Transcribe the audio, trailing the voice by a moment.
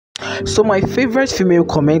So my favorite female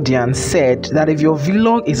comedian said that if your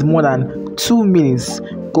vlog is more than 2 minutes,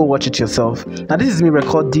 go watch it yourself. Now this is me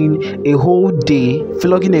recording a whole day,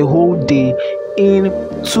 vlogging a whole day in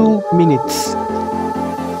 2 minutes.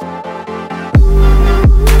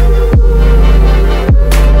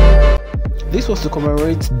 This was to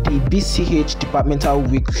commemorate the BCH Departmental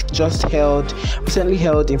Week recently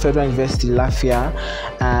held in Federal University FULafia,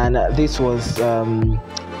 and this was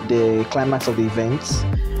the climax of the event.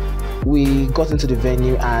 We got into the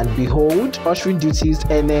venue and behold, ushering duties,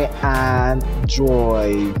 Ene and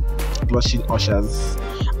Joy, blushing ushers,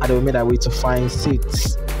 and they made our way to find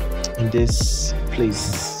seats in this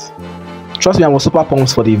place. Trust me, I was super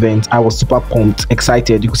pumped for the event. I was super pumped,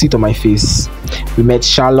 excited. You could see it on my face. We met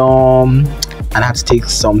Shalom, and I had to take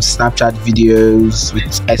some Snapchat videos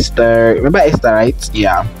with Esther. Remember Esther, right?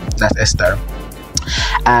 Yeah, that's Esther.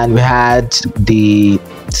 And we had the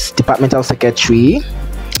departmental secretary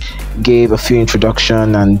gave a few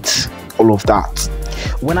introduction and all of that.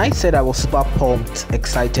 When I said I was super pumped,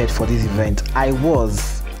 excited for this event, I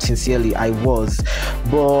was. Sincerely, I was.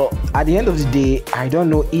 But at the end of the day, I don't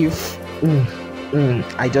know if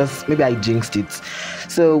maybe I jinxed it.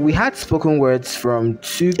 So we had spoken words from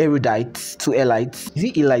two erudites, two elites. Is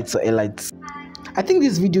it elites or elites? I think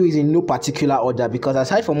this video is in no particular order because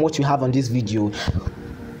aside from what you have on this video,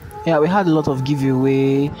 yeah, we had a lot of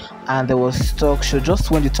giveaway and there was talk show.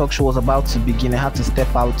 Just when the talk show was about to begin, I had to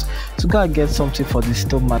step out to go and get something for the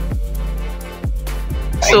stomach.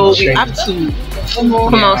 So we have to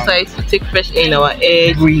come outside to take fresh air in our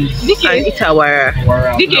air and eat our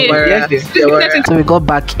So we got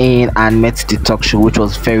back in and met the talk show, which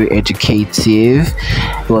was very educative.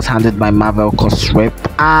 It was handled by Marvel Cost Rep,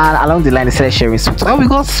 and along the line they started sharing sweets. Oh, we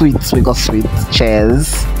got sweets.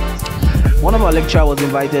 Cheers. One of our lecturers was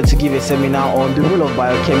invited to give a seminar on the role of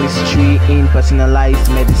biochemistry in personalized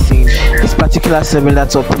medicine. This particular seminar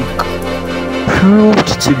topic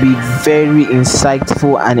proved to be very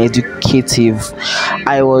insightful and educative.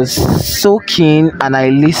 I was so keen and I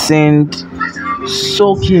listened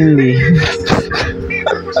so keenly.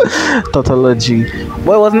 Tautology.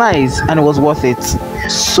 But it was nice and it was worth it.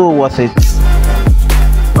 So worth it.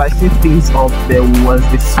 I see things up, there was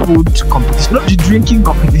the food competition, not the drinking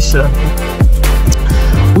competition,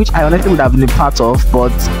 which I honestly would have been a part of,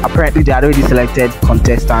 but apparently they had already selected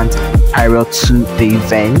contestants prior to the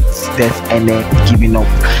event. There's Ene giving up,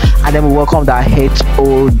 and then we welcomed our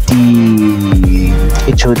HOD.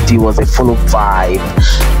 HOD was a full vibe,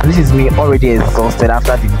 and this is me already exhausted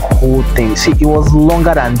after the whole thing. See, it was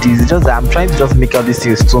longer than this. It's just that I'm trying to just make out this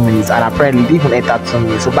thing 2 minutes, and apparently it didn't even enter 2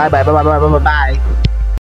 minutes. So bye.